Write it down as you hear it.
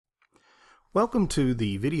Welcome to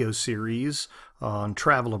the video series on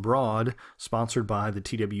travel abroad, sponsored by the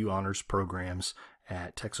TWU Honors Programs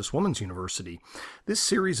at Texas Woman's University. This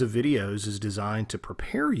series of videos is designed to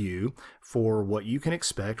prepare you for what you can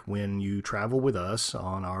expect when you travel with us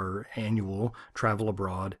on our annual travel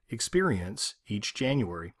abroad experience each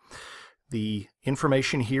January. The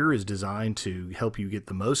information here is designed to help you get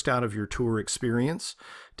the most out of your tour experience,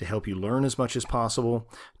 to help you learn as much as possible,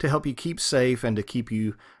 to help you keep safe, and to keep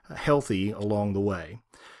you healthy along the way.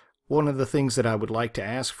 One of the things that I would like to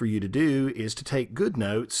ask for you to do is to take good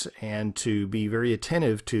notes and to be very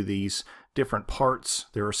attentive to these different parts.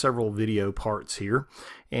 There are several video parts here,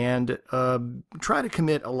 and try to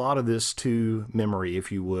commit a lot of this to memory,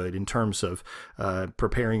 if you would, in terms of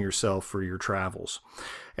preparing yourself for your travels.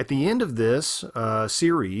 At the end of this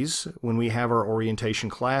series, when we have our orientation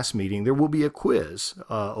class meeting, there will be a quiz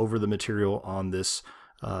over the material on this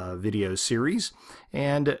video series,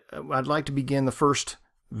 and I'd like to begin the first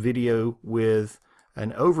video with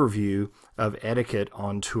an overview of etiquette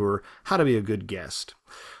on tour, how to be a good guest.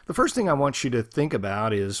 The first thing I want you to think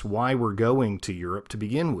about is why we're going to Europe to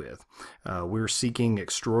begin with. We're seeking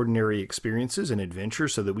extraordinary experiences and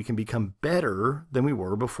adventures so that we can become better than we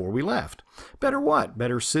were before we left. Better what?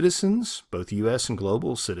 Better citizens, both U.S. and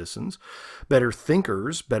global citizens, better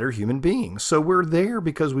thinkers, better human beings. So we're there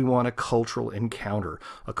because we want a cultural encounter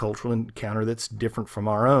that's different from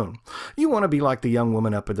our own. You want to be like the young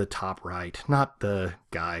woman up at the top right, not the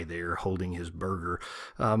guy there holding his burger.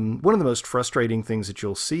 One of the most frustrating things that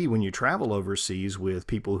you'll see when you travel overseas with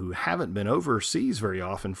people who haven't been overseas very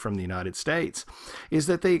often from the United States is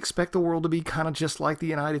that they expect the world to be kind of just like the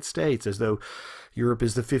United States, as though Europe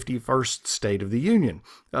is the 51st state of the Union.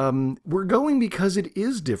 We're going because it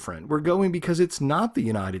is different. We're going because it's not the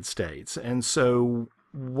United States. And so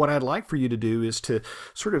what I'd like for you to do is to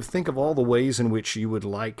sort of think of all the ways in which you would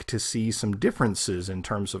like to see some differences in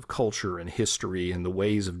terms of culture and history and the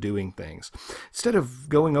ways of doing things. Instead of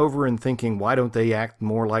going over and thinking, why don't they act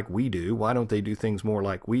more like we do? Why don't they do things more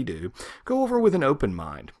like we do? Go over with an open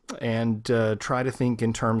mind and try to think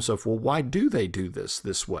in terms of, well, why do they do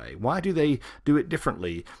this way? Why do they do it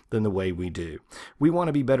differently than the way we do? We want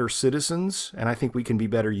to be better citizens, and I think we can be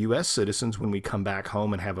better U.S. citizens when we come back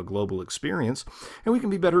home and have a global experience, and we can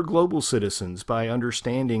be better global citizens by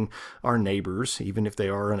understanding our neighbors, even if they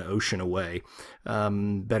are an ocean away.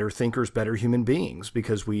 Better thinkers, better human beings,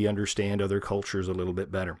 because we understand other cultures a little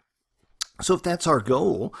bit better. So if that's our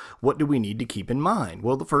goal, what do we need to keep in mind?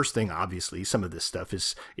 Well, the first thing, obviously, some of this stuff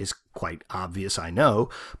is quite obvious, I know,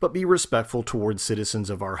 but be respectful towards citizens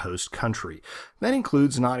of our host country. That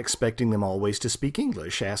includes not expecting them always to speak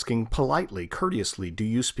English, asking politely, courteously, do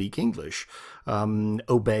you speak English?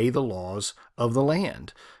 Obey the laws of the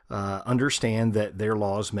land. Understand that their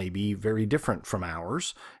laws may be very different from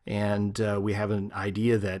ours, and we have an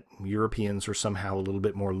idea that Europeans are somehow a little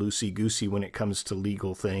bit more loosey-goosey when it comes to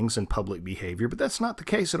legal things and public behavior, but that's not the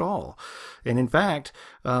case at all. And in fact,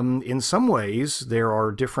 in some ways, there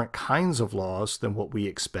are different kinds of laws than what we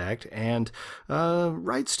expect, and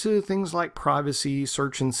rights to things like privacy,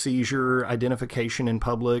 search and seizure, identification in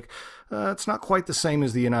public. It's not quite the same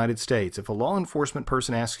as the United States. If a law enforcement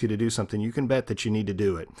person asks you to do something, you can bet that you need to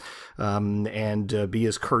do it. And be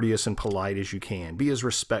as courteous and polite as you can. Be as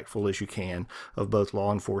respectful as you can of both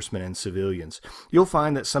law enforcement and civilians. You'll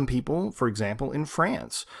find that some people, for example, in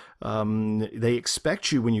France, they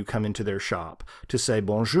expect you when you come into their shop to say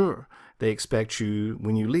bonjour. They expect you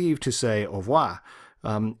when you leave to say au revoir.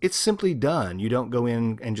 It's simply done. You don't go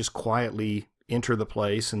in and just quietly enter the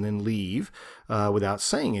place and then leave without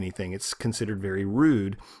saying anything. It's considered very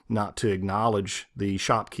rude not to acknowledge the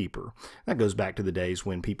shopkeeper. That goes back to the days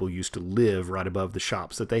when people used to live right above the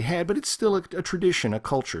shops that they had, but it's still a tradition, a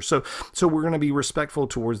culture. So we're going to be respectful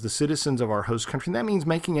towards the citizens of our host country, and that means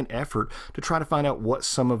making an effort to try to find out what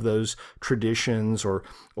some of those traditions or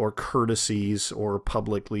courtesies or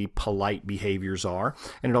publicly polite behaviors are.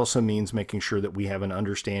 And it also means making sure that we have an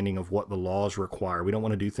understanding of what the laws require. We don't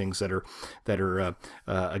want to do things that are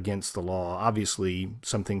against the law. Obviously,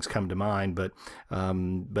 some things come to mind,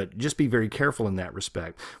 but just be very careful in that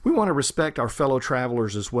respect. We want to respect our fellow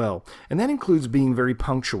travelers as well, and that includes being very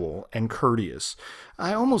punctual and courteous.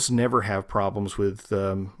 I almost never have problems with,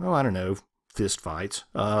 I don't know, fist fights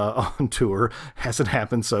on tour. Hasn't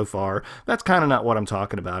happened so far. That's kind of not what I'm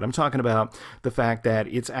talking about. I'm talking about the fact that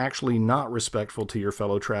it's actually not respectful to your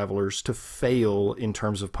fellow travelers to fail in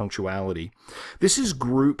terms of punctuality. This is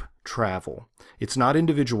group travel. It's not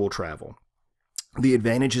individual travel. The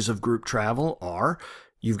advantages of group travel are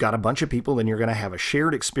you've got a bunch of people and you're going to have a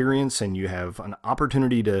shared experience and you have an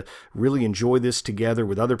opportunity to really enjoy this together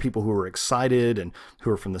with other people who are excited and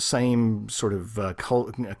who are from the same sort of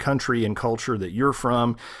country and culture that you're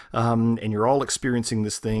from, and you're all experiencing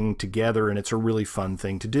this thing together, and it's a really fun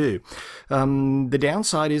thing to do. The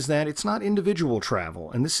downside is that it's not individual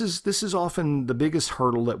travel, and this is often the biggest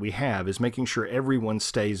hurdle that we have, is making sure everyone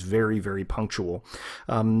stays very, very punctual.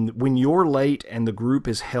 When you're late and the group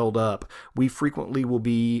is held up, we frequently will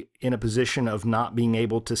be in a position of not being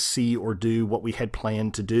able to see or do what we had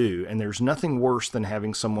planned to do. And there's nothing worse than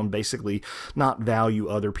having someone basically not value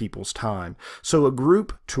other people's time. So a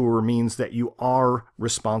group tour means that you are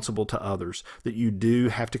responsible to others, that you do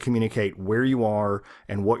have to communicate where you are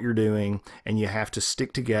and what you're doing, and you have to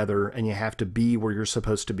stick together, and you have to be where you're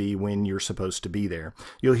supposed to be when you're supposed to be there.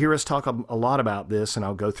 You'll hear us talk a lot about this, and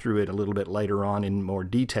I'll go through it a little bit later on in more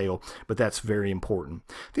detail, but that's very important.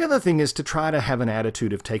 The other thing is to try to have an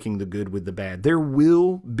attitude of taking the good with the bad. There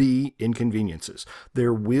will be inconveniences.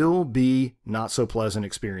 There will be not so pleasant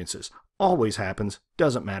experiences. Always happens.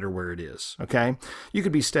 Doesn't matter where it is, okay? You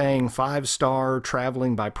could be staying 5-star,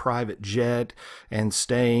 traveling by private jet, and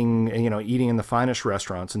staying, eating in the finest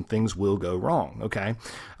restaurants, and things will go wrong, okay?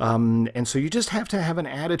 And so you just have to have an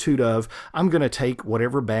attitude of, I'm going to take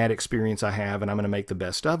whatever bad experience I have, and I'm going to make the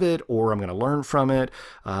best of it, or I'm going to learn from it.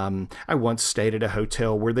 I once stayed at a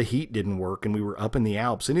hotel where the heat didn't work, and we were up in the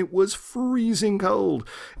Alps, and it was freezing cold,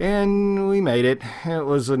 and we made it. It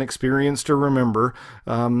was an experience to remember.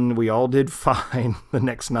 We all did fine. The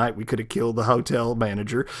next night we could have killed the hotel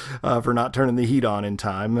manager for not turning the heat on in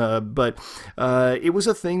time. But it was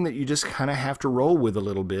a thing that you just kind of have to roll with a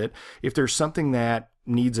little bit. If there's something that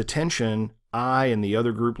needs attention, I and the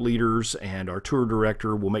other group leaders and our tour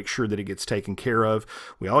director will make sure that it gets taken care of.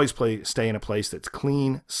 We always stay in a place that's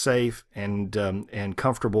clean, safe, and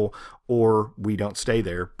comfortable, or we don't stay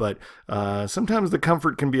there. But sometimes the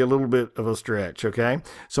comfort can be a little bit of a stretch, okay?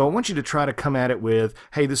 So I want you to try to come at it with,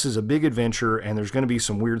 hey, this is a big adventure, and there's going to be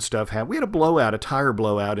some weird stuff happen. We had a tire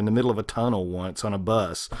blowout in the middle of a tunnel once on a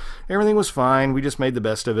bus. Everything was fine. We just made the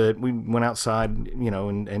best of it. We went outside,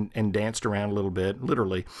 and danced around a little bit,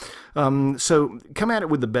 literally. So come at it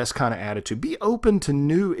with the best kind of attitude. Be open to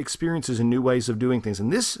new experiences and new ways of doing things.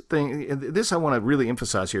 And this I want to really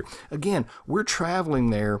emphasize here. Again, we're traveling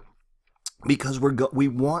there because we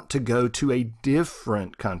want to go to a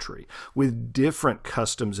different country with different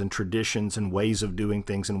customs and traditions and ways of doing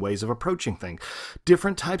things and ways of approaching things.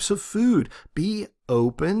 Different types of food. Be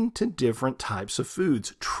open to different types of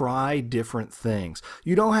foods. Try different things.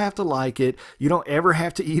 You don't have to like it. You don't ever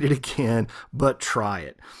have to eat it again, but try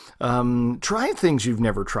it. Try things you've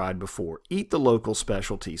never tried before. Eat the local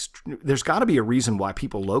specialties. There's got to be a reason why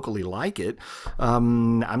people locally like it.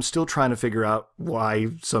 I'm still trying to figure out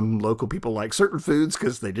why some local people like certain foods,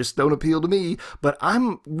 because they just don't appeal to me, but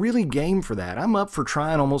I'm really game for that. I'm up for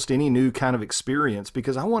trying almost any new kind of experience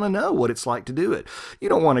because I want to know what it's like to do it. You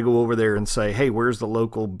don't want to go over there and say, hey, where's the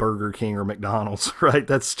local Burger King or McDonald's, right?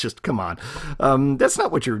 That's just, come on. That's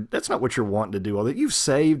not what you're wanting to do. All that you've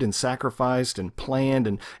saved and sacrificed and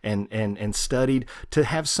planned and studied to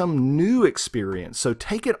have some new experience. So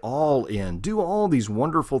take it all in. Do all these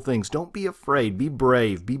wonderful things. Don't be afraid. Be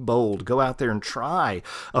brave. Be bold. Go out there and try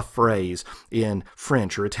a phrase in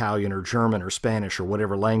French or Italian or German or Spanish or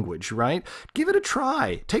whatever language, right? Give it a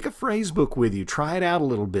try. Take a phrase book with you. Try it out a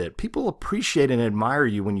little bit. People appreciate and admire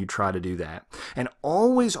you when you try to do that. And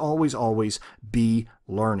always, always, always be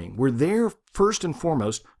learning. We're there first and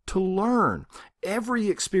foremost to learn. Every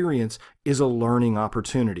experience is a learning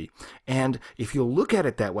opportunity. And if you'll look at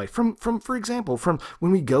it that way, for example, from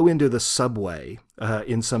when we go into the subway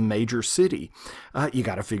in some major city, you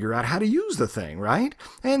got to figure out how to use the thing, right?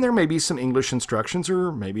 And there may be some English instructions,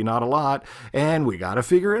 or maybe not a lot, and we got to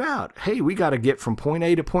figure it out. Hey, we got to get from point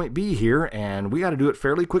A to point B here, and we got to do it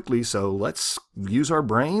fairly quickly, so let's use our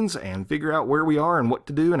brains and figure out where we are and what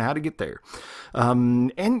to do and how to get there.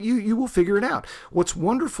 And you will figure it out. What's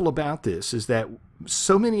wonderful about this is that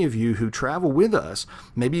so many of you who travel with us,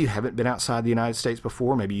 maybe you haven't been outside the United States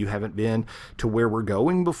before, maybe you haven't been to where we're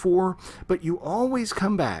going before, but you always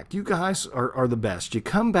come back. You guys are the best. You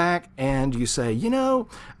come back and you say,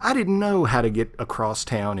 I didn't know how to get across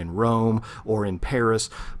town in Rome or in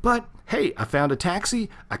Paris, but hey, I found a taxi,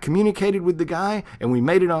 I communicated with the guy, and we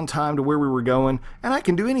made it on time to where we were going, and I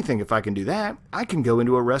can do anything if I can do that. I can go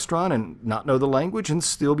into a restaurant and not know the language and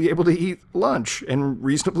still be able to eat lunch and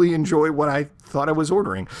reasonably enjoy what I thought I was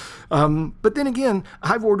ordering. But then again,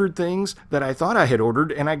 I've ordered things that I thought I had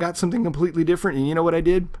ordered, and I got something completely different. And you know what I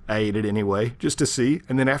did? I ate it anyway, just to see.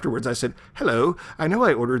 And then afterwards I said, hello, I know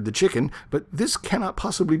I ordered the chicken, but this cannot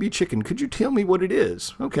possibly be chicken. Could you tell me what it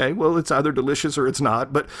is? Okay, well, it's either delicious or it's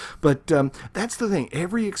not. But that's the thing.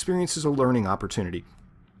 Every experience is a learning opportunity.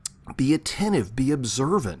 Be attentive, be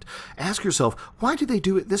observant. Ask yourself, why do they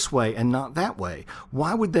do it this way and not that way?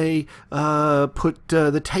 Why would they put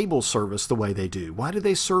the table service the way they do? Why do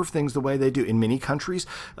they serve things the way they do? In many countries,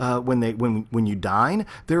 when you dine,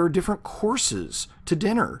 there are different courses to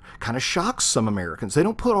dinner. Kind of shocks some Americans. They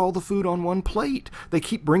don't put all the food on one plate. They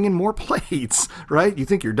keep bringing more plates, right? You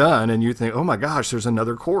think you're done, and you think, oh my gosh, there's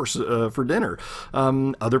another course for dinner.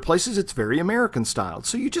 Other places, it's very American style.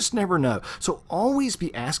 So you just never know. So always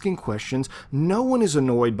be asking questions. No one is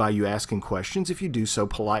annoyed by you asking questions if you do so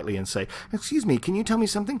politely and say, excuse me, can you tell me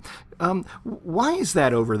something? Why is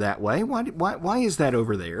that over that way? Why is that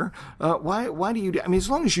over there? Why do you do? I mean, as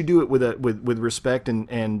long as you do it with respect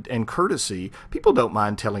and courtesy, people don't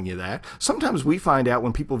mind telling you that. Sometimes we find out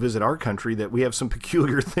when people visit our country that we have some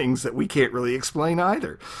peculiar things that we can't really explain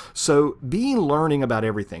either. So be learning about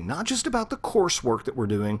everything, not just about the coursework that we're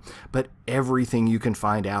doing, but everything you can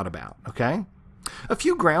find out about, okay? A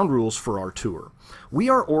few ground rules for our tour. We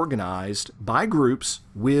are organized by groups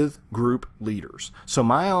with group leaders. So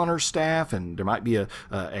my honors staff, and there might be a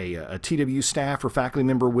TWU staff or faculty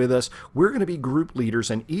member with us, we're going to be group leaders,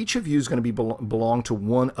 and each of you is going to belong to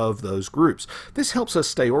one of those groups. This helps us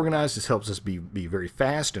stay organized. This helps us be very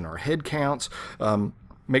fast in our head counts.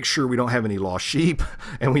 Make sure we don't have any lost sheep,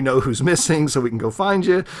 and we know who's missing so we can go find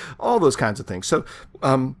you, all those kinds of things. So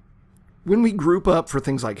when we group up for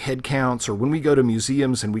things like head counts, or when we go to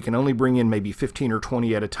museums and we can only bring in maybe 15 or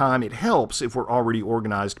 20 at a time, it helps if we're already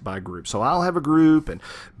organized by group. So I'll have a group, and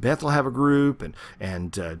Beth will have a group,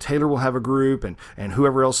 and Taylor will have a group, and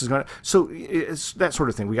whoever else is going to. So it's that sort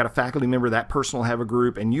of thing. We got a faculty member, that person will have a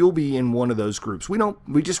group, and you'll be in one of those groups.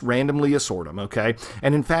 We just randomly assort them, okay?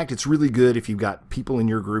 And in fact, it's really good if you've got people in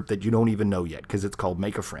your group that you don't even know yet, because it's called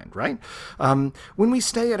Make a Friend, right? When we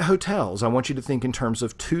stay at hotels, I want you to think in terms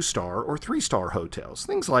of 2-star or 3-star hotels.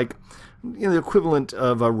 Things like, the equivalent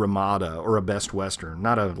of a Ramada or a Best Western,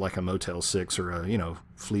 not like a Motel 6 or a,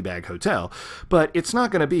 Fleabag hotel. But it's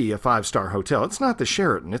not going to be a 5-star hotel. It's not the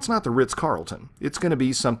Sheraton. It's not the Ritz-Carlton. It's going to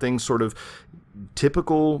be something sort of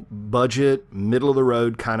typical budget,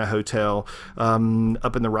 middle-of-the-road kind of hotel.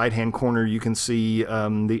 Up in the right-hand corner, you can see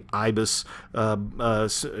the Ibis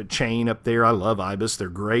chain up there. I love Ibis. They're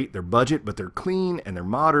great. They're budget, but they're clean, and they're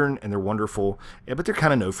modern, and they're wonderful, but they're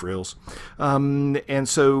kind of no frills. And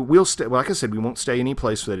so we'll stay, like I said, we won't stay any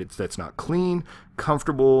place that's not clean,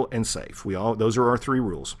 comfortable, and safe. Those are our 3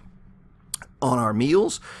 rules. On our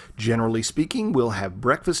meals, generally speaking, we'll have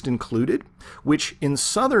breakfast included, which in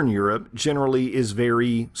Southern Europe generally is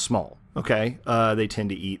very small. Okay, they tend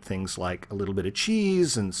to eat things like a little bit of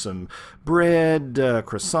cheese and some bread,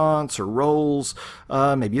 croissants or rolls,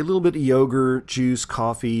 maybe a little bit of yogurt, juice,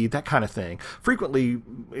 coffee, that kind of thing. Frequently,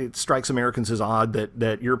 it strikes Americans as odd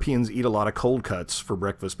that Europeans eat a lot of cold cuts for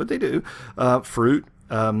breakfast, but they do. Fruit.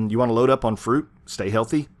 You want to load up on fruit, stay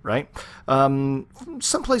healthy, right?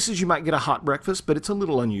 Some places you might get a hot breakfast, but it's a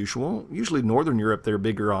little unusual. Usually Northern Europe, they're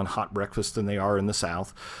bigger on hot breakfast than they are in the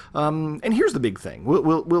South. And here's the big thing.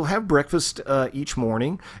 We'll have breakfast each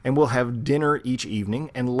morning, and we'll have dinner each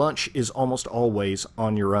evening, and lunch is almost always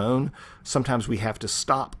on your own. Sometimes we have to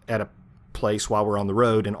stop at a place while we're on the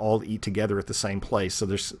road and all eat together at the same place.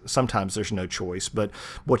 So sometimes there's no choice, but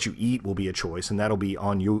what you eat will be a choice, and that'll be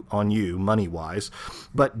on you money-wise.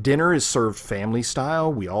 But dinner is served family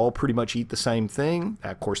style. We all pretty much eat the same thing.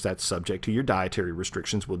 Of course, that's subject to your dietary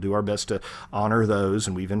restrictions. We'll do our best to honor those,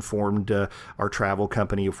 and we've informed our travel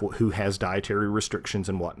company of who has dietary restrictions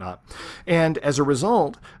and whatnot. And as a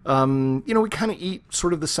result, we kind of eat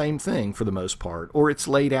sort of the same thing for the most part, or it's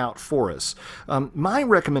laid out for us. My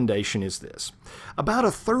recommendation is this. About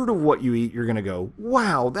 1/3 of what you eat, you're going to go,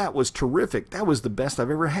 wow, that was terrific. That was the best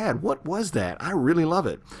I've ever had. What was that? I really love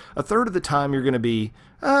it. 1/3 of the time, you're going to be,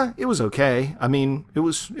 it was okay. I mean, it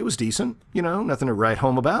was decent. Nothing to write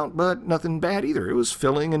home about, but nothing bad either. It was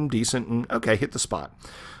filling and decent and okay, hit the spot.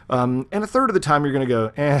 And 1/3 of the time you're going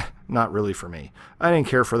to go, not really for me. I didn't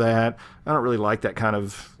care for that. I don't really like that kind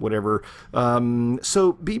of whatever.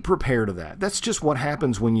 So be prepared of that. That's just what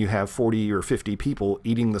happens when you have 40 or 50 people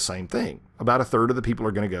eating the same thing. About a third of the people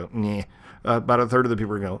are going to go, nah. About a third of the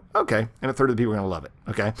people are going to go, okay. And a third of the people are going to love it,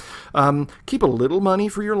 okay? Keep a little money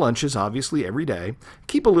for your lunches, obviously, every day.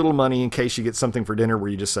 Keep a little money in case you get something for dinner where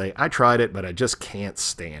you just say, I tried it, but I just can't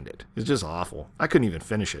stand it. It's just awful. I couldn't even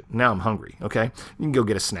finish it. Now I'm hungry, okay? You can go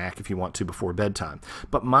get a snack if you want to before bedtime.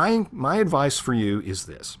 But my advice for you is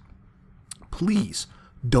this. Please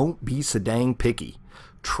don't be so dang picky.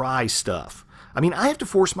 Try stuff. I mean, I have to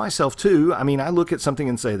force myself too. I mean, I look at something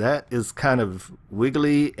and say, that is kind of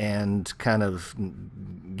wiggly and kind of,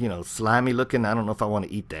 you know, slimy looking. I don't know if I want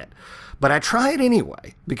to eat that. But I try it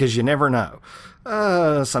anyway, because you never know.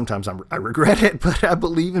 Sometimes I regret it, but I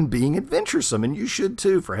believe in being adventuresome, and you should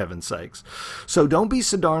too, for heaven's sakes. So don't be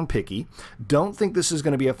so darn picky. Don't think this is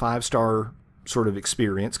going to be a 5-star sort of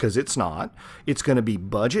experience, because it's not. It's going to be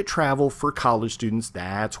budget travel for college students.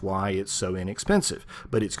 That's why it's so inexpensive.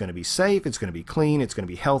 But it's going to be safe, it's going to be clean, it's going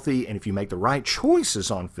to be healthy, and if you make the right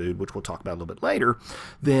choices on food, which we'll talk about a little bit later,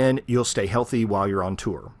 then you'll stay healthy while you're on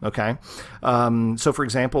tour, okay? So for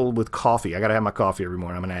example, with coffee, I got to have my coffee every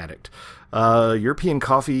morning. I'm an addict. European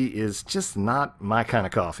coffee is just not my kind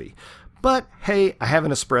of coffee. But hey, I have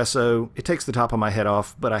an espresso. It takes the top of my head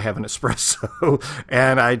off, but I have an espresso.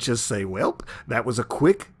 And I just say, well, that was a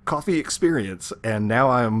quick coffee experience. And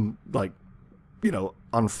now I'm like, you know,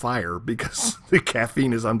 on fire because the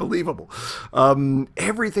caffeine is unbelievable.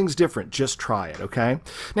 Everything's different. Just try it, okay?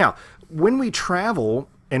 Now, when we travel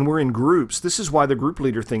and we're in groups, this is why the group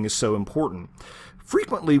leader thing is so important.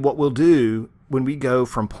 Frequently, what we'll do when we go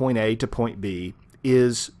from point A to point B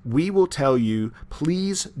is we will tell you,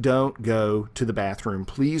 please don't go to the bathroom.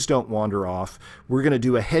 Please don't wander off. We're going to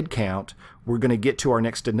do a head count. We're going to get to our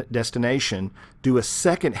next destination, do a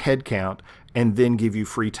second head count, and then give you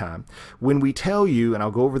free time. When we tell you, and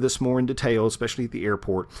I'll go over this more in detail, especially at the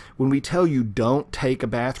airport, when we tell you don't take a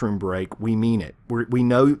bathroom break, we mean it. We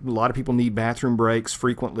know a lot of people need bathroom breaks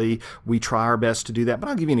frequently. We try our best to do that. But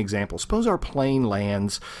I'll give you an example. Suppose our plane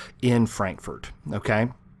lands in Frankfurt, okay?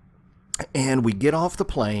 And we get off the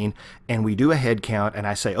plane and we do a head count, and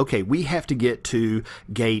I say, okay, we have to get to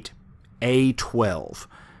gate A12.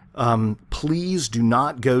 Please do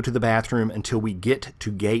not go to the bathroom until we get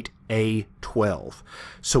to gate A12.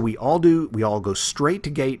 So we all go straight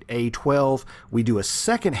to gate A12. We do a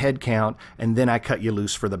second head count, and then I cut you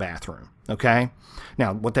loose for the bathroom. Okay?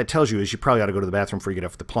 Now, what that tells you is you probably ought to go to the bathroom before you get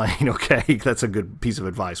off the plane, okay? That's a good piece of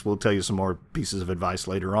advice. We'll tell you some more pieces of advice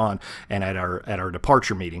later on and at our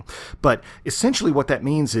departure meeting. But essentially what that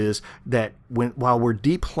means is that while we're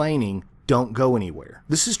deplaning, don't go anywhere.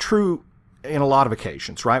 This is true in a lot of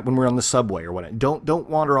occasions, right? When we're on the subway or whatnot. Don't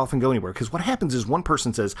wander off and go anywhere, because what happens is one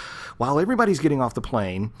person says, while everybody's getting off the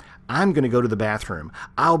plane, I'm going to go to the bathroom.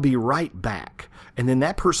 I'll be right back. And then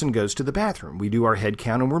that person goes to the bathroom. We do our head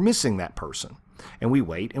count and we're missing that person. And we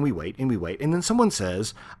wait and we wait and we wait. And then someone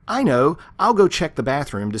says, I know, I'll go check the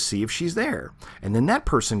bathroom to see if she's there. And then that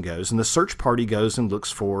person goes and the search party goes and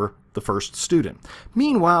looks for the first student.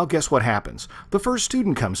 Meanwhile, guess what happens? The first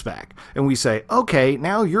student comes back and we say, okay,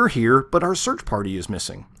 now you're here, but our search party is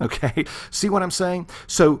missing. Okay, see what I'm saying?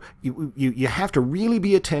 So you have to really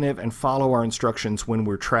be attentive and follow our instructions when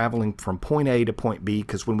we're traveling from point A to point B,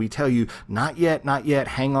 because when we tell you, not yet,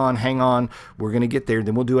 hang on, we're going to get there,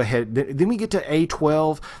 then we'll do a head, then we get to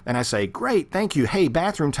A12 and I say, great, thank you. Hey,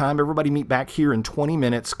 bathroom time, everybody meet back here in 20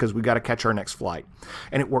 minutes because we got to catch our next flight.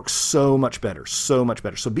 And it works so much better, so much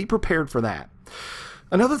better. So be prepared for that.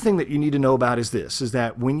 Another thing that you need to know about is this, is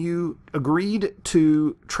that when you agreed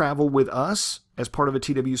to travel with us as part of a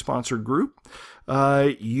TWU sponsored group,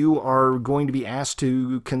 you are going to be asked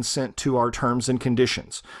to consent to our terms and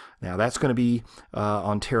conditions. Now that's going to be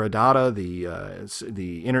on Teradata.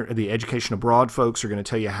 The Education Abroad folks are going to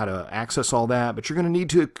tell you how to access all that, but you're going to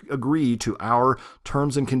need to agree to our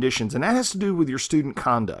terms and conditions, and that has to do with your student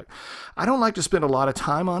conduct. I don't like to spend a lot of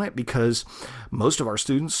time on it because most of our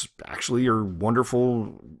students actually are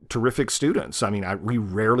wonderful, terrific students. I mean, we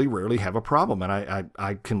rarely have a problem, and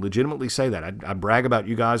I can legitimately say that. I brag about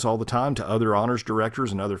you guys all the time to other honors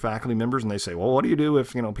directors and other faculty members, and they say, well, what do you do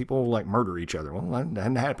if, people like murder each other? Well, that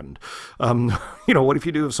hadn't happened. What if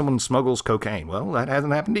you do if someone smuggles cocaine? Well, that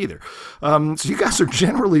hasn't happened either. So you guys are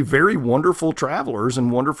generally very wonderful travelers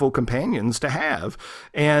and wonderful companions to have.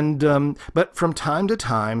 And but from time to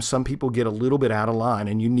time, some people get a little bit out of line,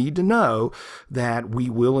 and you need to know that we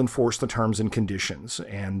will enforce the terms and conditions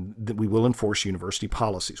and that we will enforce university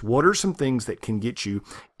policies. What are some things that can get you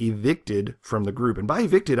evicted from the group? And by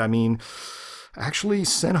evicted, I mean actually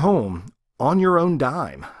sent home on your own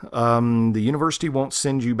dime. The university won't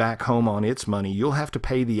send you back home on its money. You'll have to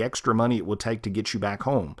pay the extra money it will take to get you back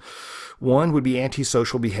home. One would be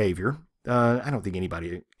antisocial behavior. I don't think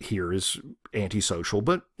anybody here is antisocial,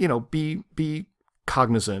 but, you know, be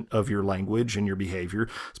cognizant of your language and your behavior,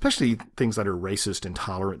 especially things that are racist,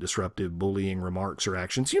 intolerant, disruptive, bullying remarks or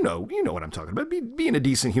actions. You know what I'm talking about. Being a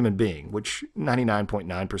decent human being, which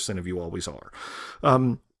 99.9% of you always are.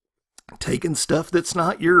 Taking stuff that's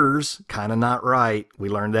not yours, kind of not right. We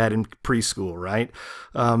learned that in preschool, right?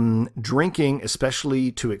 Drinking,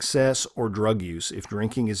 especially to excess, or drug use. If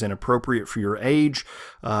drinking is inappropriate for your age,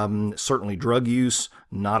 certainly drug use,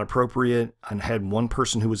 not appropriate. I had one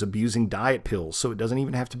person who was abusing diet pills, so it doesn't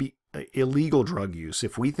even have to be illegal drug use.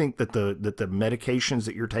 If we think that the medications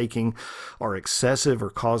that you're taking are excessive or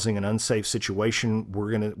causing an unsafe situation,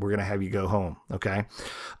 we're gonna have you go home. Okay.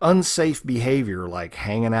 Unsafe behavior like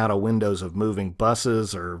hanging out of windows of moving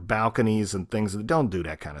buses or balconies and things. Don't do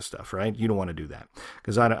that kind of stuff, right? You don't want to do that,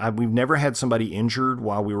 because we've never had somebody injured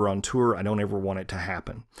while we were on tour. I don't ever want it to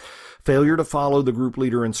happen. Failure to follow the group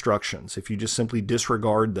leader instructions. If you just simply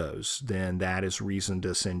disregard those, then that is reason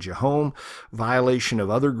to send you home. Violation of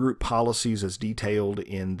other group policies as detailed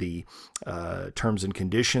in the terms and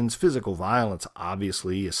conditions. Physical violence,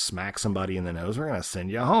 obviously, is smack somebody in the nose, we're going to send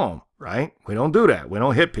you home, right? We don't do that. We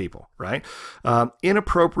don't hit people, right?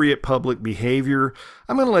 Inappropriate public behavior.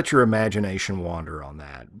 I'm going to let your imagination wander on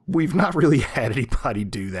that. We've not really had anybody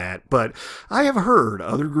do that, but I have heard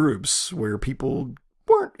other groups where people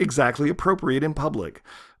weren't exactly appropriate in public.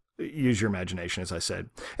 Use your imagination, as I said.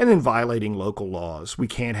 And then violating local laws. We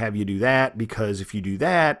can't have you do that, because if you do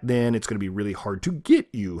that, then it's going to be really hard to get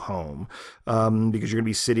you home, because you're going to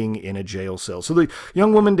be sitting in a jail cell. So the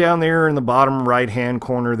young woman down there in the bottom right-hand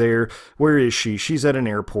corner there, where is she? She's at an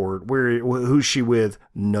airport. Who's she with?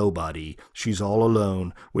 Nobody. She's all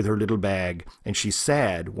alone with her little bag, and she's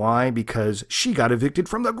sad. Why? Because she got evicted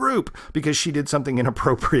from the group because she did something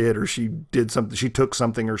inappropriate, or she took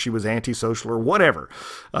something, or she was antisocial, or whatever.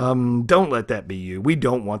 Don't let that be you. We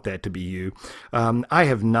don't want that to be you. I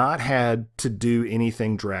have not had to do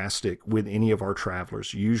anything drastic with any of our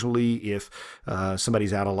travelers. Usually if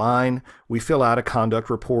somebody's out of line, we fill out a conduct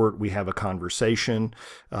report. We have a conversation.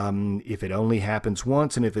 If it only happens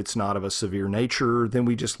once, and if it's not of a severe nature, then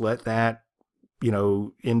we just let that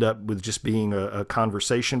end up with just being a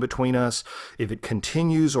conversation between us. If it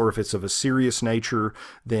continues, or if it's of a serious nature,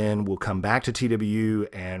 then we'll come back to TWU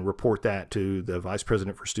and report that to the Vice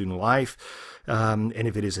President for Student Life. And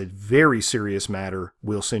if it is a very serious matter,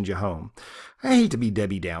 we'll send you home. I hate to be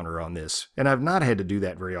Debbie Downer on this, and I've not had to do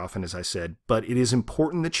that very often, as I said, but it is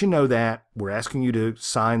important that you know that. We're asking you to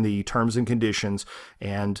sign the terms and conditions,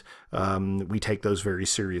 and we take those very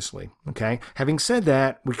seriously. Okay. Having said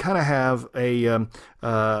that, we kind of have a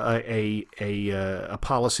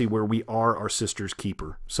policy where we are our sister's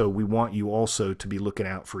keeper. So we want you also to be looking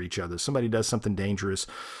out for each other. Somebody does something dangerous,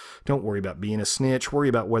 don't worry about being a snitch. Worry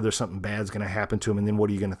about whether something bad's going to happen to them, and then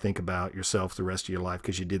what are you going to think about yourself the rest of your life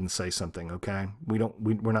because you didn't say something, okay?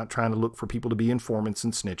 We're not trying to look for people to be informants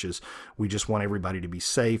and snitches. We just want everybody to be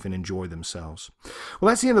safe and enjoy themselves. Well,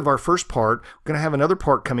 that's the end of our first part. We're going to have another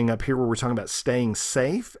part coming up here where we're talking about staying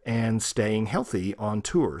safe and staying healthy on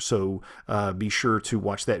tour. So be sure to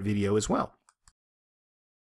watch that video as well.